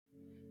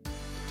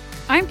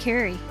I'm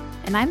Carrie.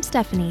 And I'm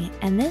Stephanie,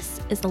 and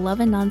this is the Love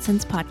and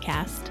Nonsense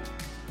Podcast.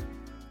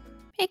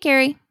 Hey,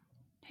 Carrie.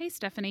 Hey,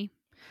 Stephanie.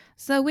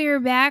 So we're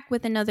back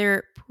with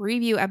another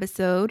preview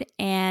episode,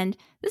 and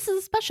this is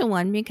a special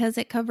one because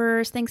it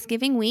covers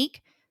Thanksgiving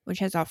week, which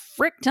has a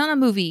frick ton of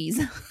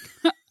movies.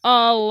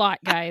 A lot,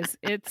 guys.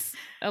 It's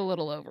a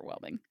little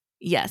overwhelming.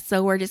 Yes,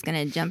 so we're just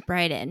going to jump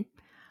right in.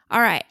 All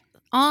right.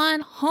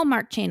 On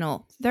Hallmark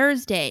Channel,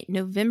 Thursday,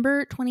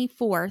 November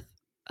 24th.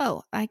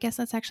 Oh, I guess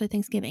that's actually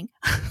Thanksgiving.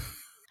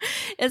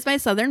 It's My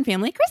Southern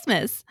Family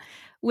Christmas.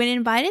 When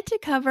invited to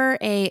cover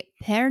a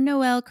Père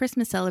Noël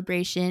Christmas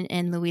celebration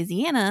in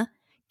Louisiana,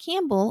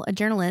 Campbell, a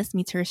journalist,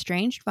 meets her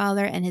estranged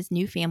father and his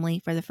new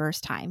family for the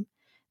first time.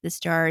 This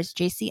stars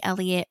J.C.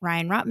 Elliott,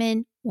 Ryan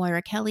Rotman,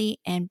 Moira Kelly,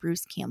 and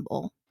Bruce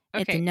Campbell.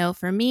 Okay. It's a no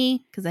for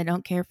me because I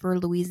don't care for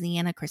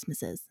Louisiana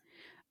Christmases.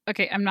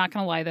 Okay, I'm not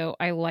going to lie, though.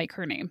 I like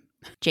her name.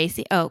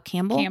 J.C. Oh,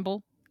 Campbell?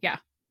 Campbell. Yeah.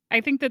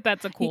 I think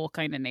that's a cool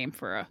kind of name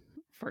for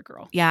a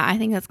girl. Yeah, I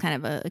think that's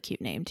kind of a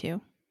cute name,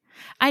 too.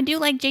 I do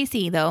like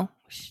JC, though.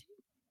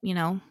 You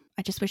know,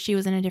 I just wish she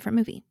was in a different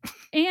movie.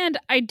 And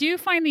I do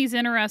find these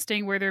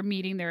interesting where they're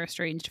meeting their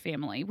estranged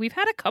family. We've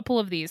had a couple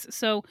of these.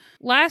 So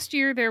last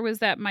year there was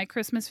that My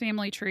Christmas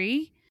Family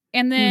Tree.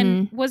 And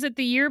then was it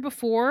the year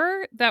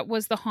before that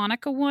was the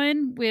Hanukkah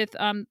one with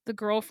the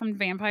girl from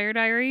Vampire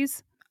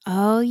Diaries?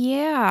 Oh,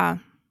 yeah.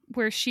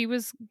 Where she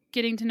was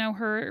getting to know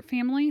her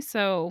family.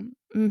 So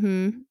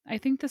I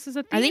think this is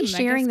a theme. Are they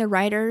sharing the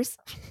writers?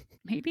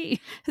 Maybe.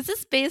 Is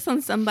this based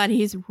on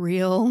somebody's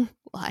real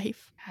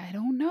life? I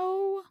don't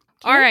know.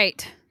 Sure. All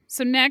right.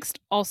 So next,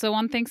 also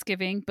on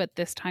Thanksgiving, but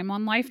this time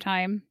on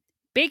Lifetime,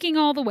 Baking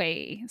All the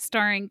Way,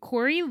 starring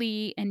Corey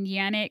Lee and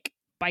Yannick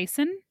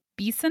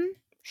Beeson.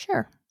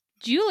 Sure.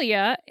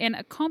 Julia, an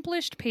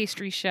accomplished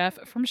pastry chef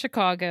from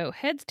Chicago,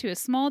 heads to a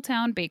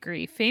small-town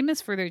bakery famous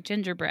for their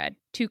gingerbread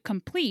to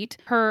complete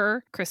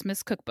her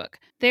Christmas cookbook.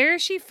 There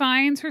she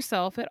finds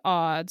herself at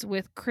odds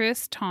with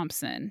Chris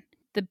Thompson,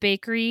 the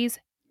bakery's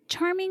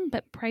charming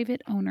but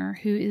private owner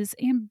who is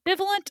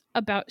ambivalent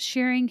about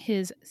sharing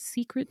his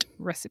secret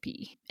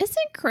recipe.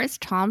 Isn't Chris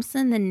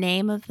Thompson the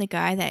name of the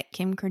guy that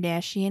Kim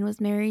Kardashian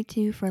was married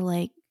to for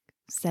like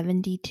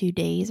 72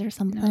 days or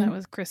something? No, that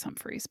was Chris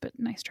Humphries, but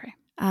nice try.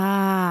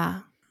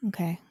 Ah,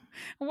 okay.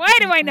 Why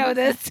do I know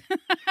this?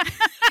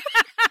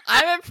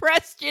 I'm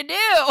impressed you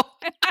do.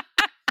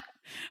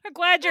 I'm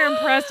glad you're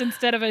impressed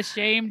instead of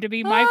ashamed to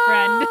be my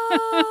friend.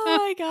 Oh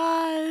my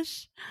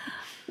gosh.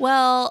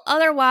 Well,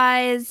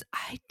 otherwise,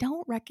 I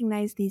don't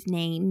recognize these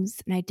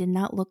names, and I did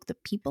not look the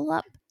people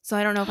up, so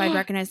I don't know if I'd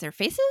recognize their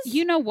faces.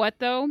 You know what,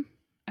 though?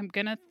 I'm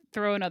going to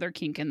throw another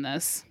kink in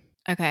this.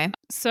 Okay.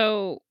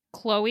 So,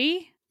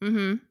 Chloe,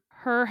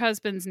 her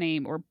husband's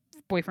name or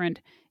boyfriend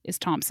is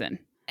Thompson.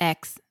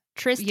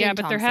 Tristan Yeah,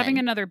 but Thompson. they're having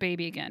another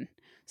baby again.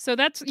 So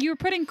you're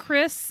putting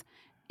Chris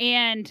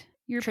and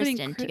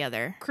Tristan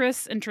together.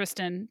 Chris and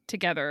Tristan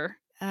together.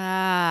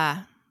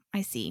 Ah,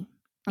 I see.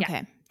 Okay.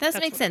 Yeah, that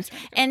makes sense.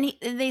 And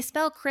they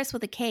spell Chris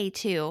with a K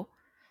too.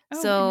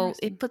 Oh, so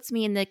it puts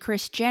me in the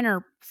Kris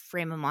Jenner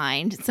frame of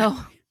mind. So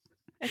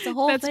it's a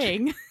whole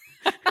thing.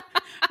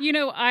 You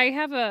know, I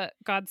have a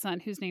godson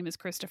whose name is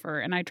Christopher,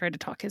 and I tried to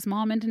talk his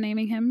mom into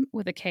naming him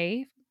with a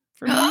K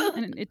for me,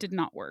 and it did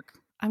not work.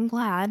 I'm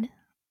glad.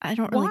 I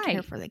don't really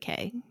care for the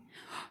K.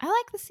 I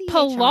like the C.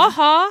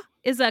 Palaha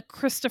is a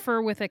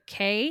Christopher with a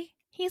K.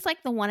 He's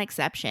like the one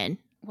exception.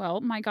 Well,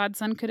 my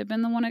godson could have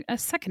been a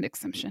second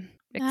exception.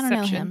 I don't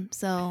know him,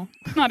 so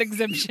not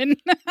exemption.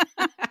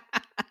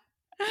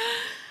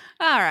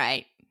 All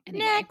right.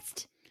 Anyway,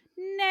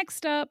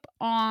 next up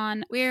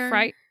on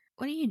Friday.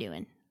 What are you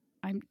doing?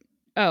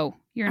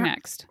 You're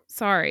next.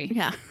 Sorry.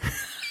 Yeah.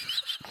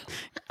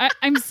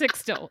 I'm sick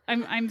still.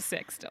 I'm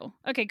sick still.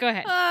 Okay, go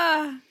ahead.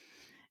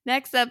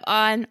 Next up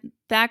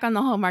back on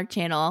the Hallmark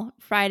Channel,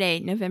 Friday,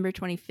 November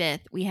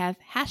 25th, we have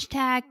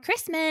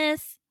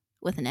 #Christmas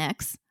with an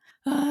X.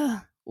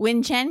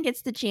 When Chen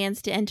gets the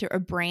chance to enter a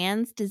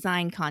brand's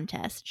design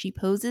contest, she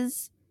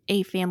poses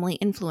a family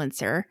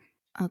influencer,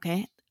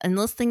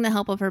 enlisting the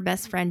help of her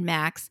best friend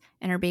Max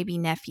and her baby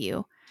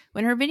nephew.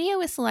 When her video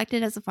is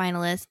selected as a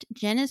finalist,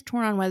 Jen is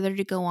torn on whether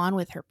to go on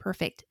with her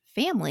perfect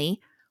family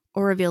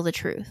or reveal the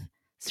truth,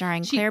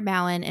 starring Claire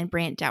Bowen and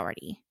Brant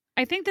Dougherty.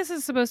 I think this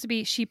is supposed to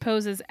be she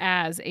poses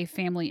as a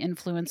family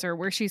influencer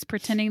where she's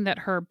pretending that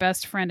her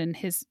best friend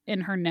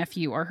and her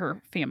nephew are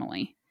her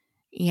family.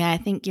 Yeah, I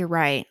think you're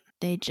right.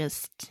 They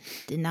just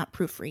did not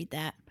proofread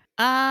that.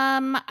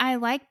 I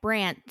like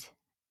Brant,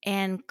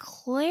 and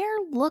Claire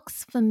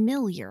looks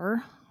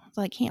familiar,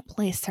 so I can't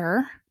place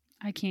her.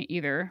 I can't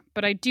either,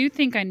 but I do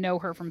think I know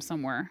her from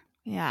somewhere.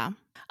 Yeah.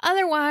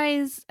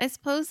 Otherwise, I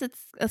suppose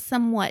it's a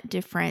somewhat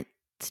different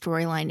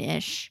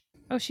storyline-ish.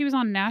 Oh, she was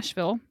on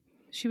Nashville.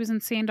 She was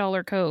in Sand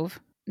Dollar Cove.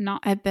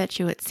 I bet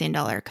you it's Sand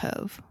Dollar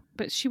Cove.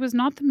 But she was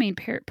not the main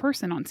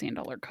person on Sand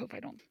Dollar Cove, I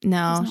don't.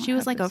 No, she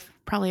was like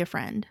probably a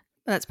friend.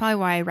 But that's probably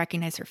why I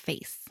recognize her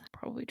face.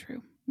 Probably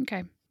true.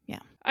 Okay. Yeah.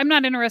 I'm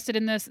not interested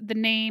in this. The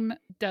name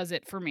does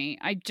it for me.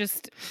 I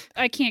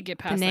can't get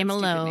past the name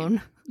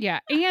alone. Yeah.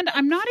 And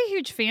I'm not a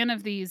huge fan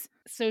of these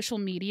social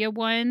media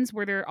ones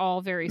where they're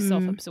all very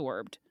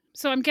self-absorbed.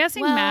 So I'm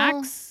guessing Well-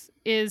 Max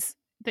is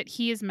that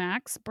he is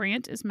Max.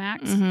 Brant is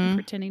Max. And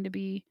pretending to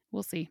be.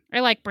 We'll see.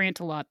 I like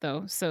Brant a lot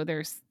though. So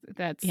it's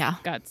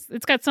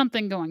got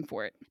something going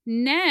for it.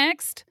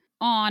 Next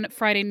on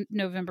Friday,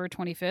 November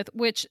 25th,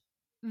 which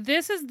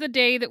this is the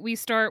day that we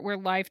start where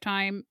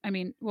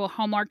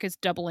Hallmark is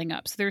doubling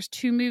up. So there's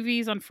 2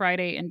 movies on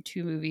Friday and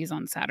 2 movies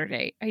on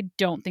Saturday. I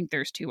don't think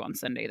there's 2 on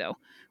Sunday though.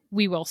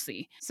 We will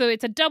see. So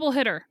it's a double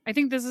hitter. I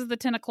think this is the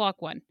 10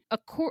 o'clock one.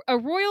 A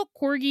Royal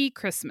Corgi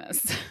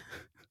Christmas.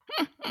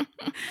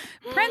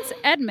 Prince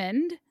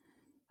Edmund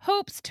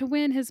hopes to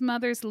win his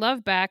mother's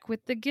love back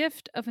with the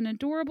gift of an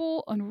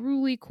adorable,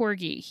 unruly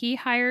corgi. He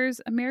hires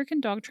American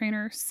dog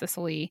trainer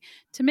Cicely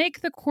to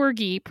make the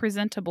corgi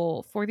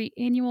presentable for the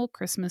annual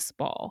Christmas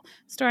ball,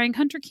 starring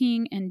Hunter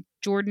King and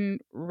Jordan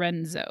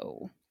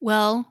Renzo.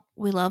 Well,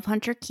 we love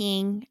Hunter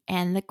King,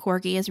 and the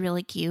corgi is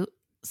really cute.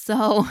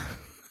 So...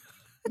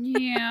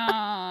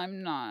 Yeah,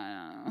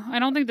 I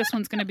don't think this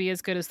one's going to be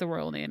as good as The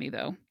Royal Nanny,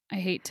 though. I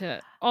hate to...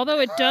 Although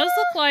it does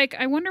look like...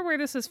 I wonder where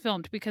this is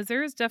filmed, because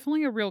there is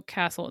definitely a real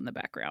castle in the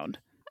background.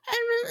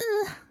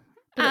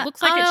 But it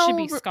looks like it should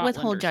be Scotland.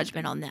 Withhold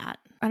judgment on that.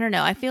 I don't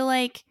know. I feel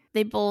like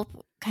they both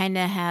kind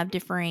of have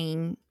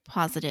differing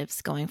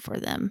positives going for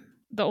them.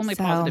 The only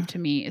positive to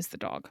me is the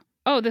dog.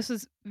 Oh, this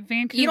is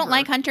Vancouver. You don't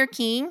like Hunter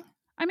King?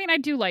 I mean, I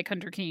do like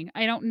Hunter King.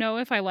 I don't know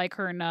if I like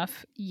her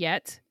enough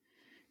yet.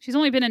 She's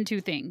only been in 2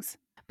 things.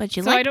 But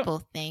you like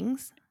both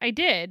things. I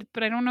did,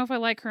 but I don't know if I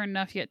like her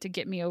enough yet to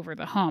get me over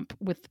the hump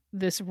with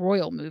this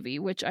royal movie,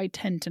 which I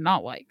tend to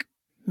not like.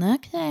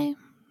 Okay.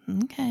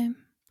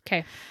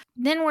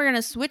 Then we're going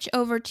to switch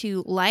over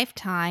to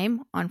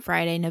Lifetime on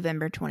Friday,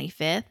 November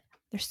 25th.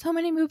 There's so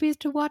many movies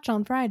to watch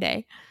on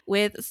Friday.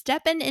 With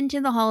Steppin'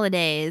 Into the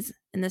Holidays,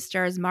 and this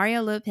stars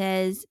Mario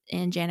Lopez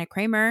and Jana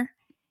Kramer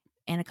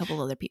and a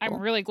couple other people. I'm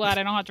really glad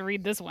I don't have to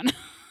read this one.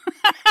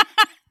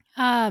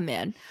 Ah,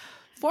 man.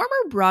 Former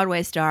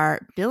Broadway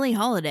star Billie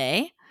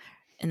Holiday,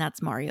 and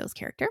that's Mario's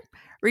character,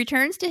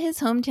 returns to his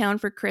hometown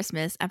for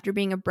Christmas after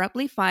being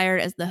abruptly fired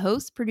as the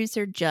host,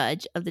 producer,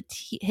 judge of the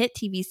hit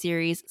TV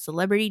series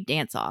Celebrity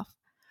Dance Off.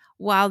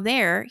 While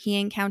there, he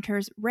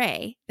encounters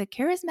Ray, the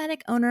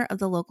charismatic owner of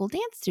the local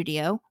dance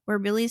studio, where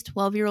Billie's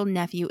 12-year-old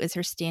nephew is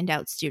her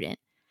standout student.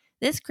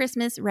 This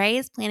Christmas, Ray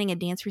is planning a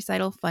dance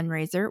recital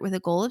fundraiser with a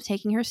goal of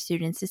taking her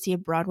students to see a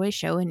Broadway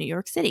show in New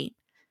York City.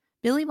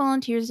 Billie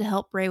volunteers to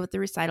help Ray with the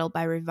recital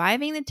by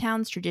reviving the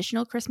town's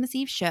traditional Christmas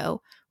Eve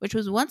show, which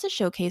was once a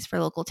showcase for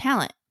local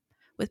talent.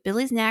 With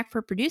Billie's knack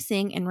for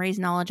producing and Ray's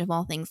knowledge of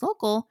all things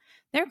local,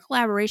 their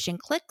collaboration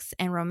clicks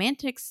and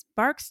romantic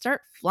sparks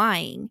start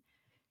flying.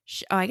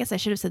 I guess I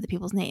should have said the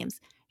people's names.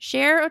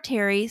 Cher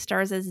O'Terry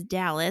stars as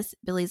Dallas,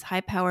 Billie's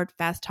high-powered,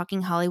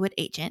 fast-talking Hollywood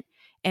agent,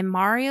 and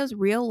Mario's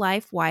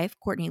real-life wife,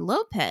 Courtney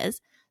Lopez,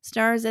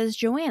 stars as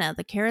Joanna,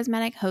 the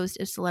charismatic host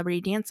of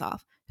Celebrity Dance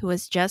Off, who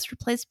has just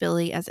replaced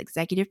Billie as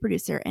executive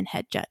producer and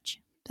head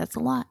judge. That's a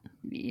lot.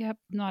 Yep,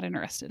 not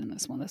interested in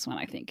this one. This one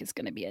I think is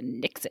going to be a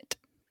nix-it.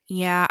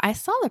 Yeah, I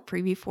saw the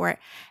preview for it.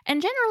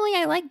 And generally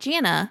I like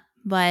Jana,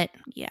 but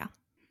yeah.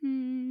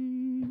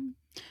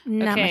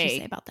 Not much to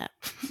say about that.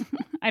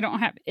 I don't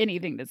have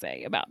anything to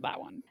say about that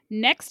one.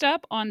 Next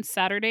up on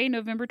Saturday,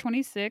 November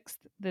 26th,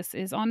 this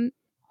is on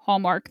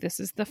Hallmark. This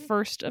is the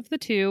first of the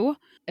 2.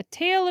 A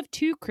Tale of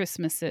Two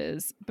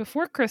Christmases.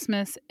 Before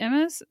Christmas,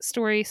 Emma's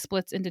story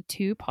splits into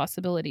 2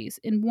 possibilities.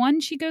 In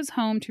one, she goes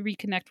home to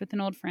reconnect with an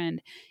old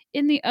friend.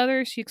 In the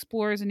other, she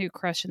explores a new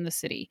crush in the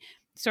city.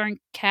 Starring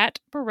Kat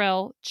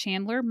Burrell,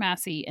 Chandler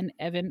Massey, and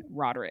Evan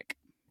Roderick.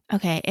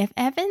 Okay, if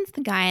Evan's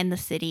the guy in the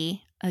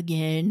city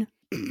again,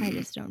 I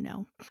just don't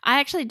know. I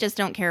actually just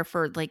don't care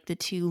for like the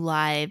 2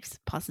 lives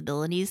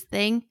possibilities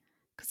thing,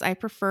 because I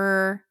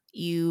prefer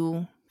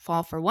you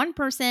fall for one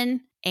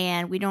person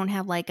and we don't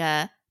have like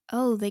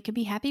they could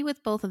be happy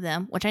with both of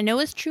them, which I know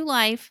is true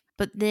life,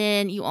 but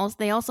then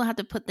they also have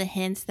to put the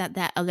hints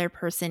that other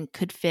person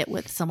could fit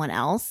with someone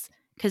else,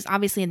 because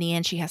obviously in the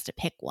end she has to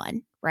pick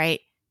one, right?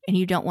 And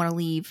you don't want to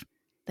leave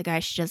the guy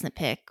she doesn't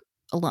pick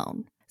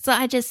alone. So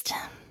I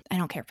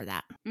don't care for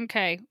that.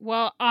 Okay,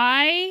 well,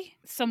 I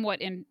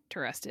somewhat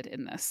interested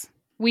in this.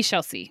 We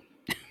shall see.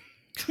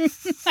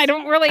 I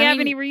don't really have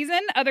any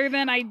reason other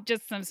than I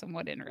just am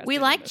somewhat interested. We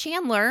like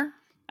Chandler.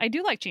 I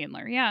do like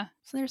Chandler, yeah.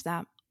 So there's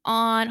that.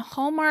 On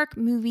Hallmark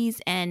Movies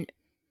and...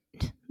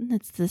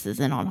 This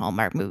isn't on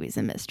Hallmark Movies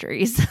and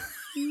Mysteries.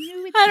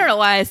 I don't know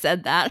why I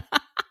said that.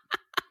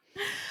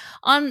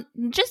 On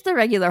just the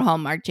regular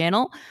Hallmark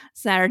channel,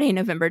 Saturday,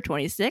 November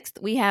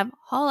 26th, we have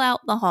Haul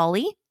Out the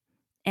Holly.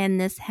 And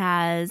this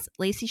has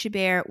Lacey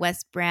Chabert,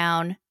 Wes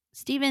Brown,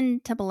 Stephen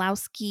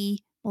Tobolowsky,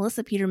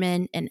 Melissa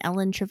Peterman, and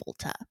Ellen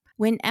Travolta.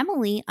 When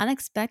Emily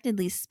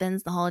unexpectedly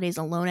spends the holidays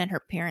alone at her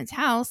parents'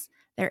 house,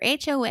 their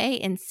HOA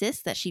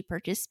insists that she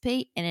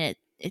participate in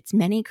its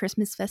many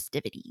Christmas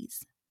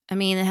festivities. I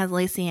mean, it has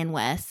Lacey and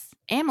Wes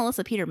and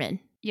Melissa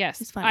Peterman.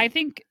 Yes, I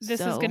think this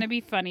is going to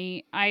be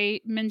funny.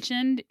 I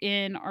mentioned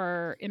in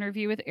our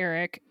interview with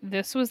Eric,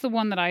 this was the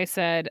one that I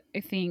said, I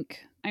think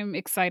I'm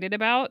excited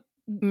about.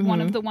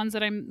 One of the ones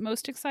that I'm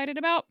most excited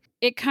about.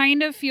 It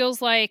kind of feels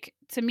like,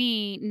 to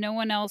me, no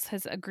one else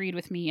has agreed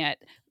with me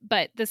yet.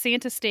 But the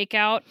Santa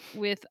Stakeout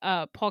with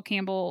Paul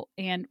Campbell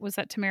and was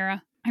that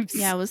Tamara?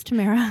 Yeah, it was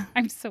Tamara.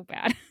 I'm so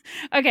bad.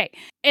 Okay.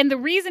 And the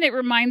reason it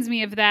reminds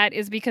me of that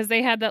is because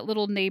they had that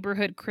little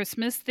neighborhood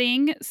Christmas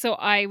thing. So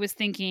I was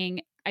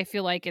thinking, I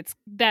feel like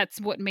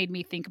that's what made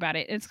me think about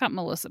it. It's got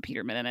Melissa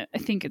Peterman in it. I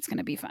think it's going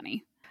to be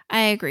funny.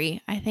 I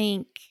agree. I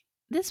think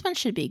this one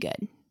should be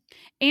good.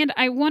 And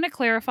I want to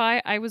clarify,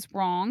 I was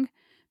wrong.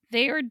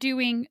 They are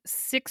doing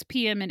 6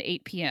 p.m. and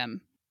 8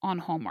 p.m. on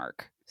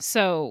Hallmark.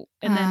 So,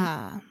 and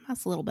then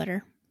that's a little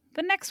better.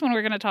 The next one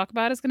we're going to talk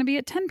about is going to be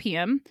at 10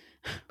 p.m.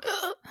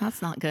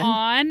 That's not good.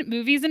 On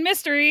Movies and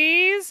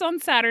Mysteries on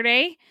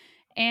Saturday.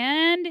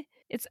 And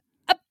it's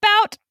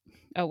about...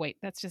 Oh, wait,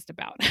 that's just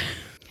about.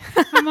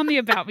 I'm on the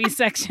About Me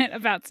section.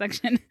 About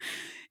section.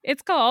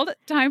 It's called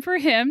Time for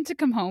Him to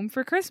Come Home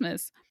for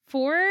Christmas.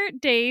 4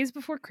 days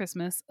before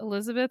Christmas,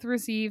 Elizabeth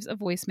receives a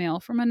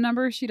voicemail from a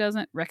number she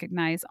doesn't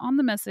recognize. On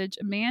the message,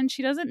 a man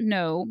she doesn't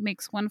know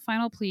makes one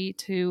final plea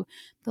to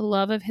the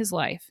love of his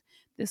life.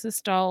 This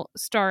is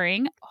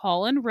starring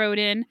Holland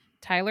Roden,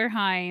 Tyler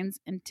Hines,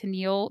 and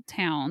Tenille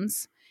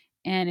Townes,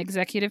 and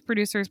executive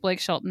producers Blake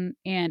Shelton.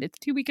 And it's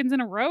 2 weekends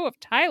in a row of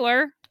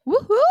Tyler.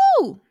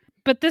 Woohoo!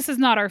 But this is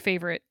not our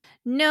favorite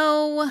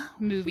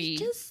movie. We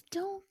just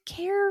don't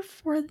care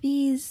for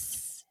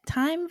these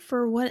time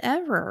for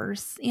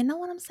whatevers. You know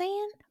what I'm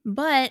saying?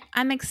 But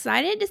I'm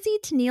excited to see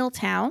Tenille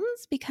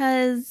Townes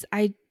because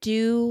I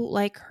do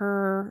like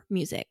her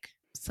music.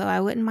 So I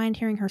wouldn't mind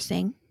hearing her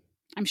sing.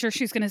 I'm sure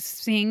she's going to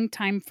sing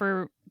Time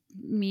for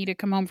Me to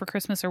Come Home for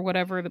Christmas or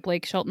whatever the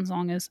Blake Shelton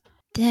song is.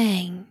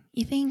 Dang.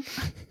 You think?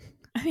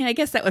 I mean, I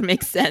guess that would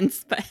make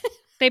sense, but...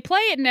 They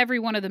play it in every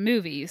one of the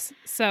movies,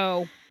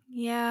 so...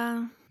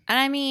 Yeah. And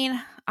I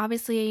mean,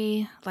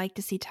 obviously, like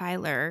to see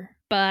Tyler.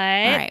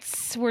 But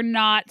we're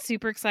not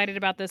super excited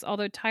about this,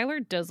 although Tyler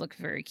does look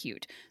very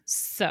cute.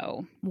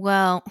 So...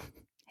 Well...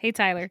 Hey,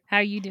 Tyler. How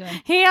you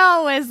doing? He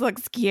always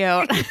looks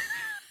cute.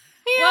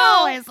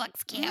 Always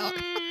looks cute.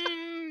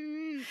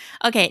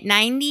 Okay,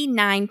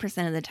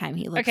 99% of the time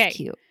he looks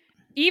cute.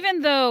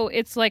 Even though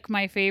it's like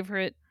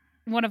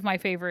one of my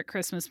favorite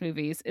Christmas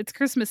movies, It's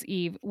Christmas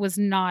Eve was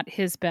not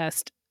his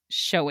best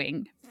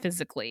showing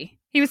physically.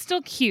 He was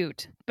still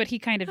cute, but he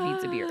kind of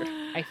needs a beard,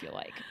 I feel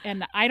like.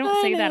 And I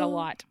don't say that a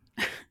lot.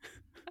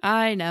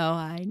 I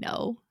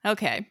know.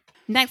 Okay.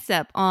 Next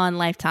up on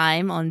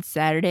Lifetime on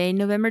Saturday,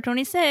 November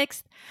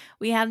 26th,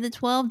 we have the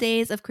 12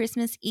 Days of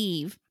Christmas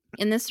Eve.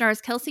 And this stars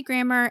Kelsey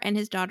Grammer and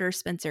his daughter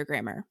Spencer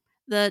Grammer.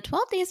 The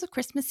 12 Days of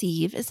Christmas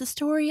Eve is the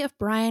story of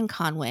Brian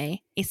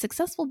Conway, a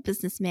successful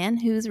businessman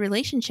whose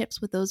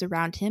relationships with those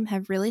around him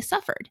have really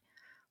suffered.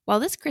 While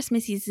this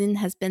Christmas season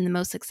has been the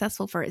most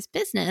successful for his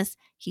business,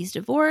 he's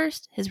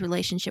divorced, his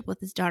relationship with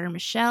his daughter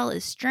Michelle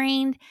is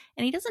strained,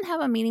 and he doesn't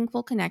have a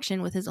meaningful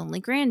connection with his only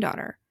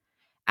granddaughter.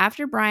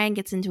 After Brian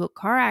gets into a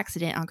car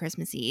accident on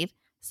Christmas Eve,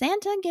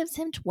 Santa gives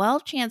him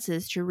 12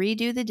 chances to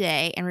redo the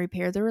day and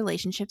repair the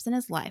relationships in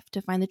his life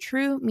to find the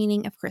true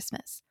meaning of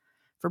Christmas.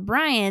 For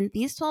Brian,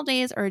 these 12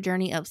 days are a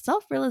journey of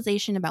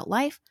self-realization about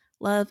life,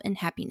 love, and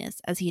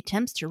happiness as he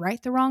attempts to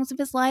right the wrongs of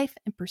his life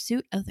in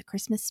pursuit of the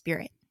Christmas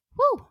spirit.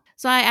 Woo!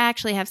 So I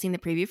actually have seen the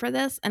preview for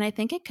this, and I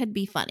think it could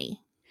be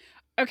funny.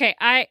 Okay,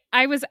 I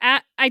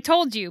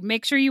told you,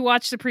 make sure you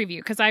watch the preview,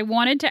 because I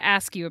wanted to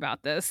ask you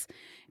about this,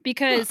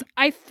 because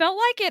I felt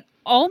like it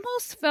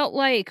almost felt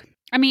like,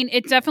 I mean,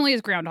 it definitely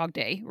is Groundhog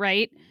Day,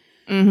 right?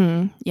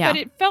 Mm-hmm. Yeah.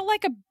 But it felt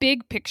like a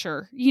big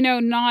picture,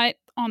 not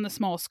on the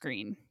small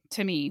screen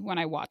to me when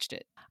I watched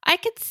it. I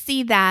could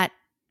see that,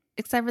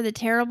 except for the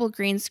terrible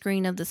green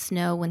screen of the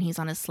snow when he's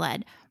on his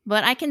sled.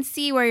 But I can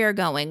see where you're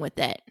going with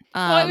it.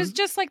 Well, it was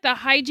just like the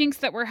hijinks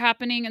that were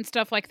happening and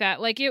stuff like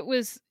that. Like it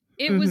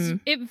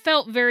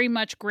felt very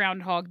much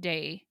Groundhog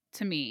Day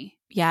to me.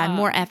 Yeah, and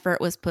more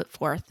effort was put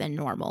forth than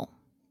normal.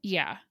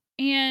 Yeah.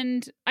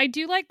 And I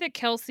do like that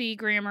Kelsey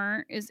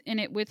Grammer is in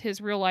it with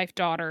his real life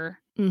daughter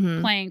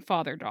playing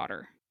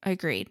father-daughter.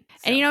 Agreed.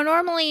 So. And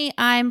normally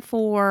I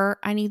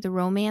need the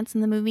romance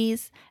in the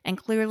movies, and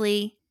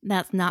clearly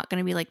that's not going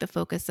to be like the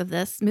focus of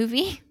this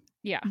movie.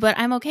 Yeah. But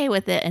I'm okay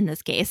with it in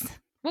this case.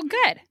 Well,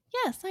 good.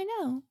 Yes, I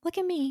know. Look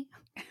at me.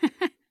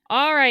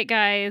 All right,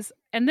 guys.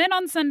 And then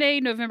on Sunday,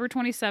 November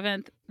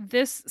 27th,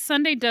 this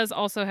Sunday does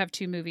also have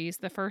 2 movies.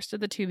 The first of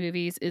the 2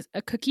 movies is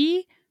A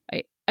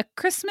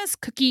Christmas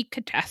Cookie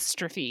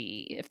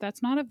Catastrophe. If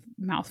that's not a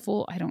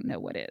mouthful, I don't know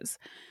what is.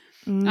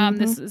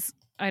 This is,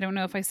 I don't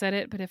know if I said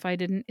it, but if I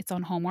didn't, it's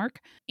on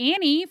Hallmark.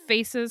 Annie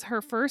faces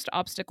her first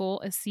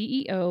obstacle as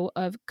CEO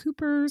of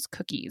Cooper's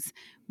Cookies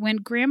when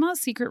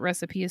Grandma's secret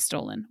recipe is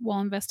stolen.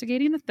 While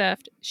investigating the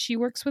theft, she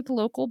works with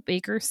local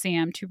baker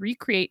Sam to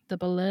recreate the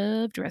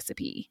beloved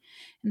recipe.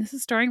 And this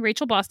is starring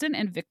Rachel Boston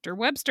and Victor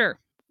Webster.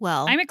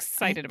 Well, I'm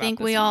excited about this. I think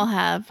we all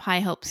have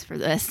high hopes for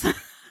this.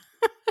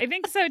 I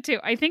think so too.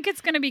 I think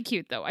it's going to be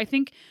cute though.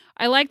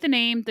 I like the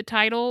name. The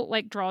title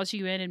draws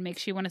you in and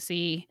makes you want to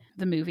see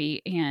the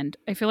movie. And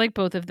I feel like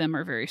both of them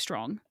are very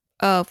strong.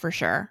 Oh, for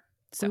sure.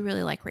 So we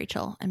really like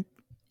Rachel and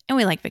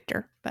we like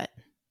Victor, but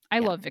I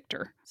yeah. love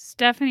Victor.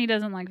 Stephanie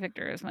doesn't like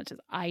Victor as much as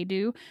I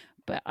do,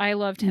 but I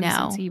loved him No.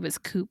 since he was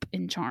Coop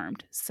in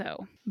Charmed.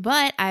 So,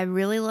 but I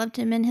really loved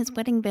him in his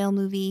Wedding Veil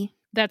movie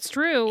that's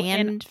true.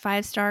 and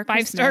 5-Star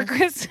Christmas. 5-Star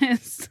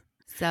Christmas.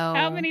 So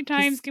How many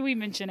times can we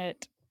mention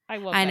it? I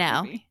love I that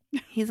know. movie.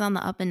 He's on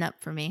the up and up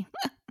for me.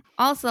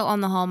 Also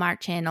on the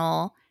Hallmark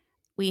Channel,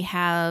 we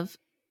have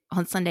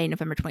on Sunday,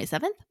 November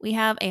 27th, we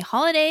have a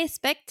holiday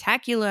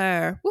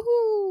spectacular.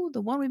 Woohoo! The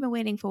one we've been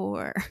waiting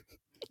for.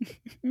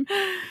 Let's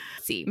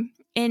see.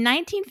 In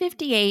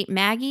 1958,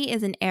 Maggie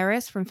is an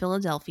heiress from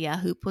Philadelphia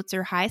who puts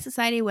her high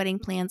society wedding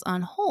plans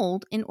on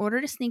hold in order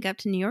to sneak up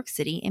to New York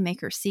City and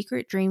make her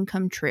secret dream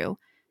come true,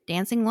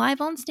 dancing live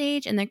on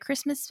stage in the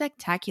Christmas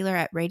Spectacular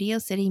at Radio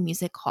City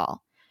Music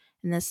Hall.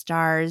 And this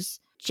stars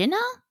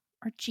Jenna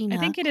or Gina? I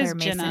think it Claire is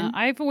Mason. Jenna.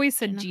 I've always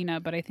said Jenna. Gina,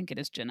 but I think it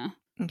is Jenna.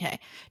 Okay.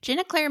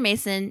 Jenna Claire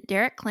Mason,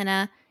 Derek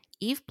Klena,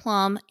 Eve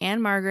Plum,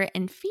 and Margaret,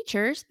 and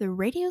features the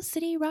Radio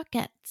City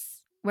Rockettes.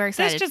 We're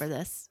excited for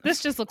this.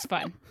 This just looks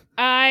fun.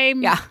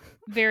 I'm Yeah.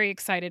 very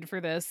excited for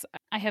this.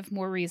 I have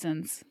more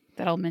reasons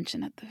that I'll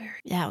mention at the very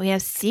Yeah, we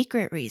have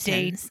secret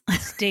reasons.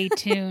 Stay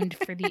tuned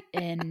for the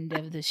end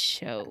of the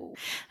show.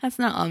 That's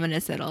not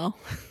ominous at all.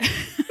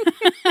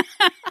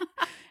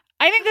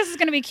 I think this is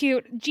going to be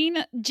cute.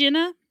 Jenna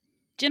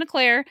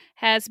Claire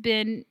has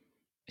been.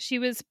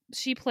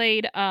 She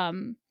played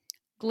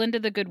Glinda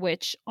the Good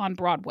Witch on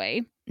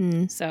Broadway,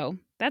 so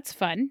that's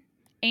fun.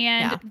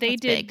 And they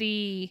did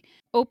the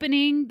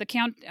opening to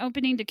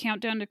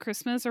Countdown to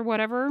Christmas or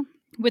whatever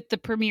with the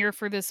premiere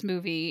for this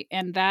movie,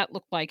 and that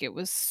looked like it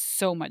was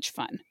so much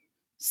fun.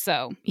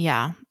 So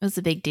yeah, it was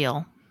a big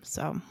deal.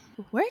 So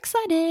we're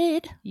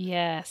excited.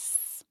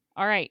 Yes.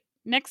 All right.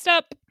 Next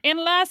up and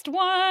last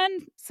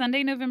one,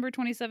 Sunday, November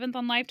 27th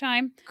on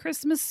Lifetime,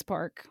 Christmas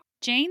Spark.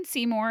 Jane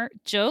Seymour,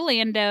 Joe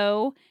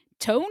Lando,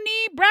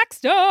 Toni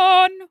Braxton.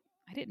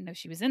 I didn't know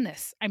she was in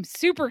this. I'm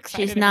super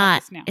excited. She's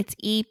not. This now. It's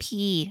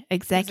EP,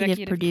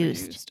 executive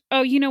produced.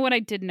 Oh, you know what? I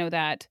did know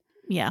that.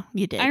 Yeah,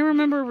 you did. I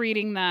remember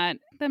reading that.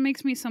 That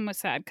makes me somewhat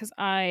sad because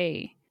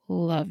I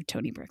love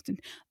Toni Braxton.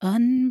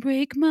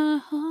 Unbreak my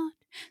heart.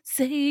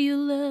 Say you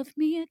love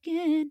me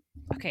again.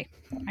 Okay,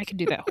 I could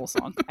do that whole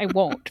song. I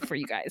won't for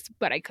you guys,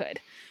 but I could.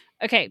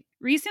 Okay,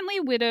 recently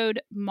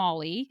widowed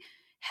Molly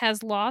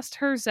has lost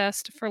her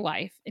zest for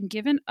life and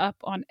given up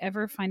on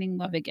ever finding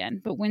love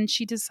again. But when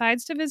she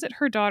decides to visit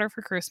her daughter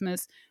for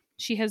Christmas,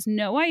 she has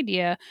no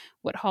idea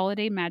what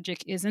holiday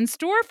magic is in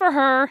store for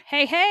her.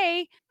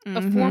 Hey,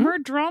 a former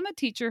drama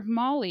teacher,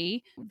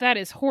 Molly, that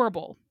is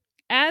horrible.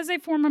 As a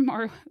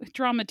former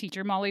drama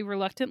teacher, Molly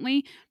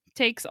reluctantly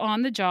takes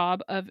on the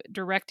job of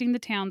directing the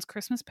town's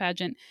Christmas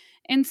pageant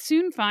and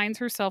soon finds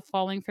herself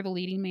falling for the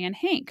leading man,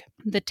 Hank,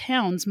 the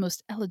town's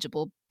most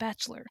eligible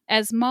bachelor.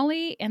 As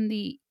Molly and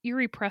the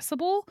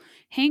irrepressible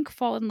Hank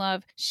fall in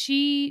love,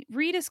 she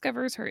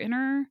rediscovers her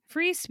inner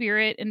free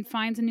spirit and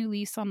finds a new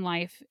lease on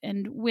life.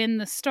 And when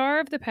the star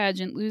of the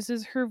pageant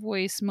loses her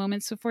voice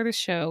moments before the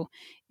show,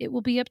 it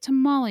will be up to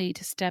Molly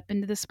to step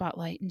into the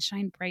spotlight and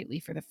shine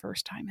brightly for the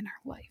first time in her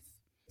life.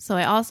 So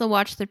I also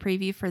watched the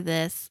preview for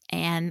this,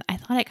 and I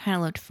thought it kind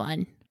of looked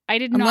fun. I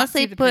did not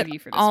see the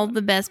preview for this all one.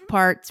 the best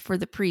parts for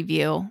the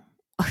preview,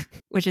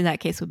 which in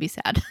that case would be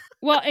sad.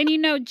 Well, and you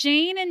know,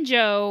 Jane and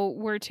Joe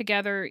were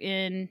together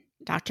in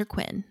Dr.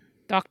 Quinn.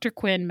 Dr.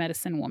 Quinn,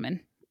 Medicine Woman.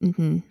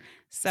 Mm-hmm.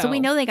 So So we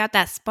know they got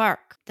that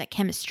spark, that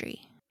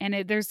chemistry. And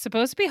there's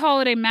supposed to be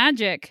holiday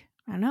magic.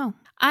 I know.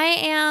 I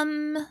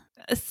am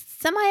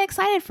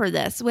semi-excited for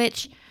this,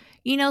 which,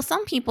 you know,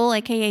 some people,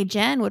 aka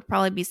Jen, would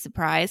probably be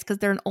surprised because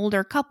they're an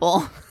older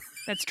couple.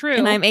 That's true.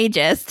 And I'm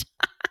ageist.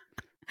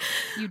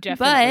 You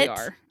definitely But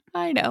are.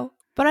 I know.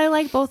 But I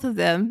like both of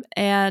them,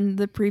 and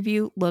the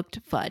preview looked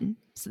fun.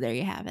 So there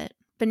you have it.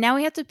 But now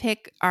we have to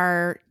pick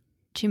our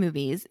 2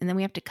 movies, and then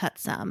we have to cut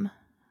some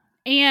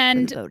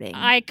And for the voting.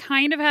 I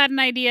kind of had an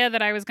idea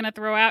that I was going to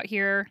throw out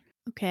here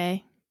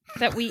Okay.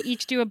 that we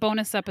each do a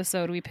bonus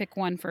episode. We pick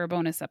one for a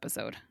bonus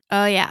episode.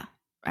 Oh, yeah.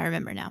 I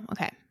remember now.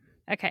 Okay.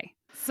 Okay.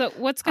 So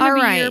what's going to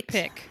be your right.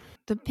 pick?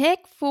 The pick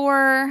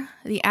for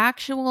the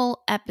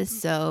actual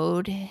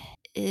episode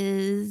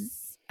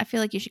is, I feel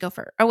like you should go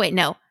first. Oh, wait,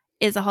 no.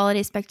 Is a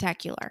holiday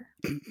spectacular.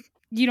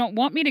 You don't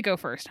want me to go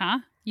first, huh?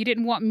 You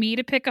didn't want me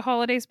to pick a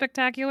holiday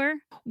spectacular?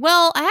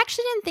 Well, I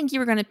actually didn't think you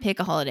were going to pick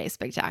a holiday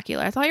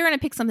spectacular. I thought you were going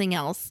to pick something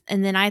else.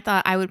 And then I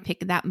thought I would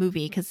pick that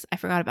movie because I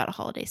forgot about a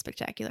holiday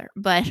spectacular.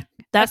 But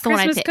that's A the one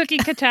I Christmas picked. Cookie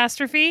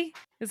Catastrophe?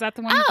 Is that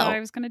the one you Oh. thought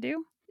I was going to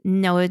do?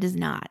 No, it is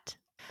not.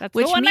 That's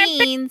Which the one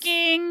means- I'm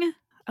picking.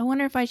 I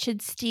wonder if I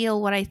should steal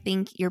what I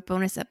think your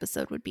bonus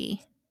episode would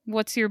be.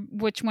 Which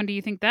one do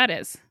you think that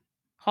is?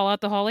 Haul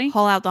Out the Holly?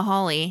 Haul out the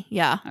holly.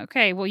 Yeah.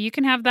 Okay, well, you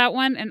can have that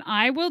one, and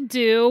I will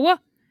do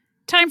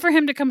Time for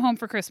Him to Come Home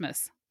for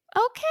Christmas.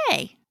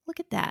 Okay. Look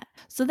at that.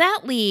 So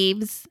that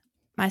leaves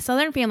My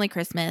Southern Family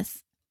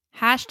Christmas,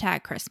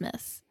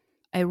 #Christmas,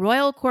 A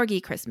Royal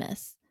Corgi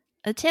Christmas,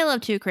 A Tale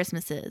of Two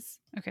Christmases.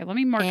 Okay, let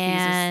me mark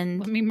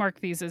And-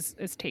 these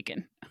as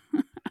taken.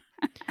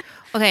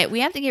 Okay, we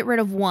have to get rid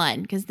of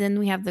 1 because then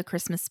we have the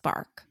Christmas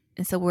spark.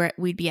 And so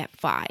we'd be at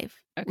 5.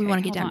 Okay, we want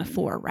to get hold down to on.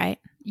 4, right?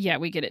 Yeah,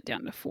 we get it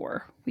down to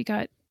 4. We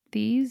got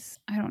these.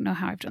 I don't know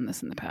how I've done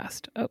this in the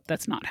past. Oh,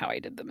 that's not how I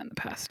did them in the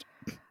past.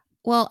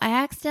 Well, I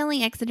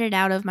accidentally exited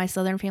out of my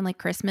Southern Family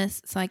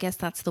Christmas, so I guess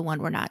that's the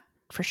one we're not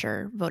for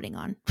sure voting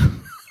on.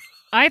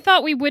 I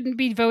thought we wouldn't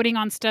be voting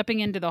on stepping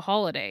into the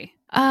holiday.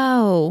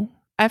 Oh,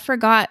 I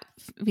forgot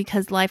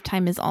because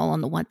Lifetime is all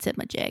on the Once It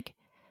Majig.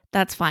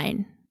 That's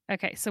fine.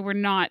 Okay, so we're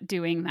not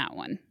doing that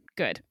one.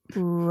 Good.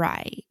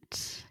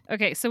 Right.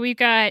 Okay, so we've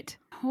got,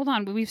 hold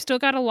on, we've still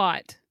got a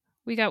lot.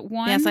 We got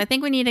 1. Yes, I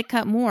think we need to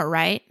cut more,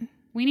 right?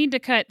 We need to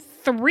cut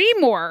 3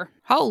 more.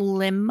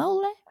 Holy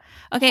moly.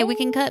 Okay, we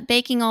can cut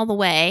baking all the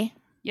way.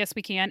 Yes,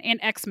 we can. And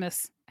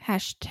Xmas.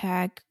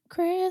 Hashtag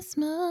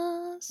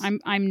Christmas. I'm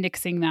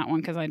nixing that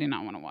one because I do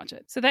not want to watch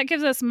it. So that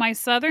gives us My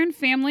Southern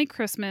Family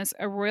Christmas,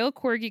 A Royal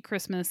Corgi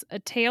Christmas, A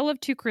Tale of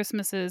Two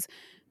Christmases,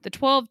 The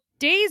 12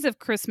 Days of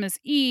Christmas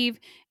Eve,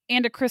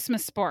 and A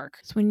Christmas Spark.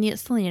 So we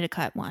still need to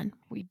cut 1.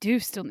 We do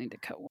still need to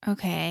cut 1.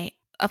 Okay.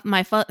 Of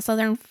My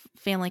Southern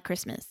Family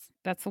Christmas.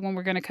 That's the one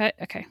we're going to cut?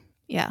 Okay.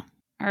 Yeah.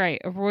 All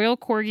right. A Royal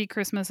Corgi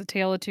Christmas, A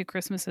Tale of Two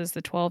Christmases,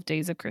 The 12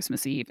 Days of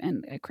Christmas Eve,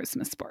 and A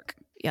Christmas Spark.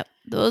 Yep.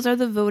 Those are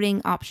the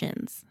voting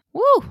options.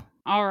 Woo!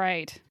 All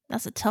right.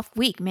 That's a tough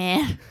week,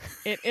 man.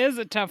 It is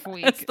a tough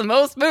week. That's the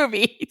most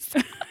movies.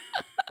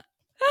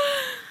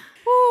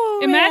 Ooh,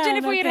 Imagine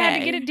man, if we had had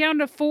to get it down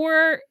to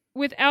 4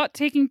 without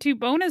taking 2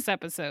 bonus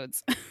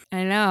episodes.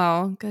 I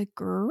know. Good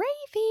gravy.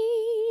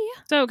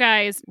 So,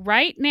 guys,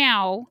 right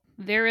now,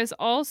 there is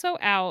also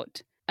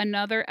out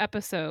another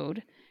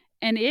episode,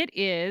 and it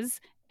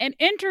is an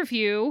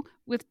interview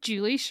with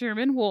Julie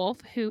Sherman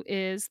Wolfe, who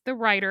is the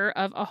writer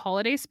of A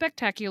Holiday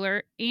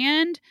Spectacular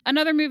and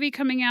another movie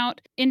coming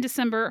out in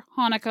December,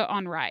 Hanukkah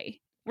on Rye.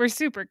 We're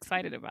super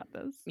excited about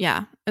this.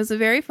 Yeah, it was a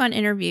very fun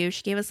interview.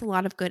 She gave us a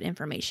lot of good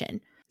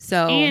information.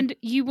 So, And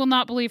you will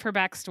not believe her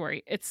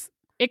backstory.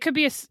 It could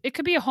be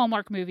a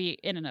Hallmark movie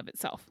in and of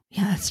itself.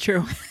 yeah, that's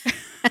true.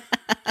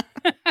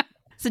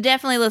 So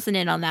definitely listen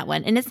in on that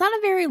one. And it's not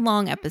a very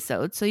long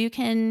episode, so you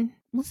can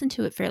listen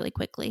to it fairly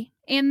quickly.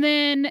 And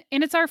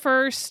it's our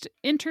first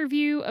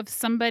interview of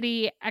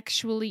somebody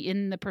actually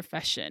in the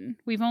profession.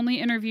 We've only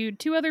interviewed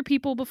 2 other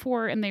people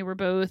before, and they were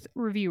both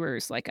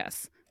reviewers like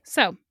us.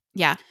 So,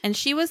 yeah. And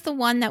she was the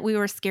one that we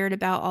were scared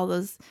about all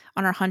those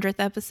on our 100th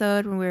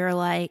episode when we were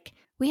like,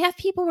 we have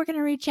people we're going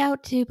to reach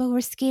out to, but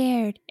we're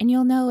scared. And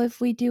you'll know if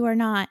we do or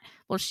not.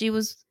 Well, she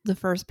was the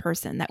first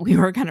person that we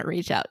were going to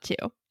reach out to.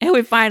 And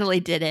we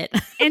finally did it.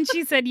 and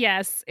she said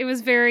yes. It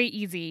was very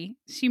easy.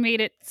 She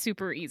made it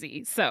super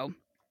easy. So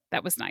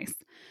that was nice.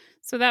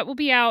 So that will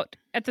be out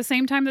at the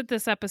same time that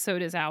this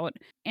episode is out.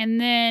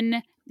 And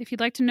then if you'd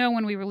like to know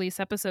when we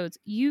release episodes,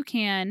 you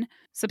can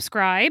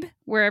subscribe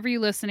wherever you're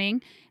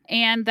listening.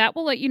 And that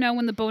will let you know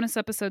when the bonus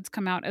episodes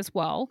come out as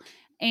well.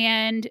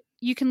 And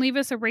you can leave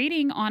us a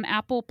rating on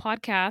Apple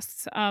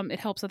Podcasts. It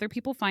helps other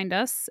people find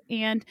us.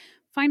 And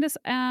find us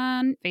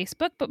on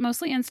Facebook, but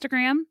mostly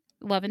Instagram.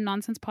 Love and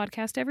Nonsense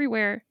Podcast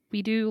everywhere.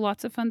 We do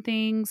lots of fun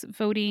things,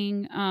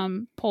 voting,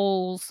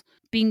 polls,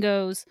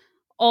 bingos,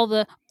 all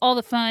the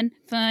fun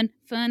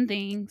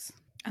things.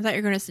 I thought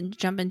you were going to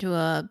jump into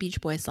a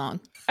Beach Boys song.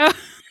 Oh.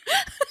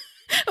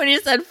 When you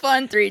said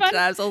fun 3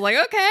 times, I was like,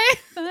 okay.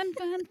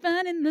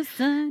 Fun in the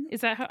sun.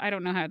 Is that how? I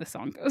don't know how the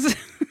song goes.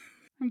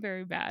 I'm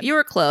very bad. You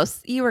were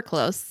close.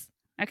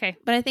 Okay.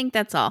 But I think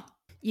that's all.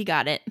 You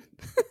got it.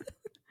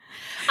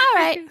 All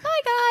right. Bye,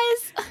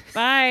 guys.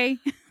 Bye.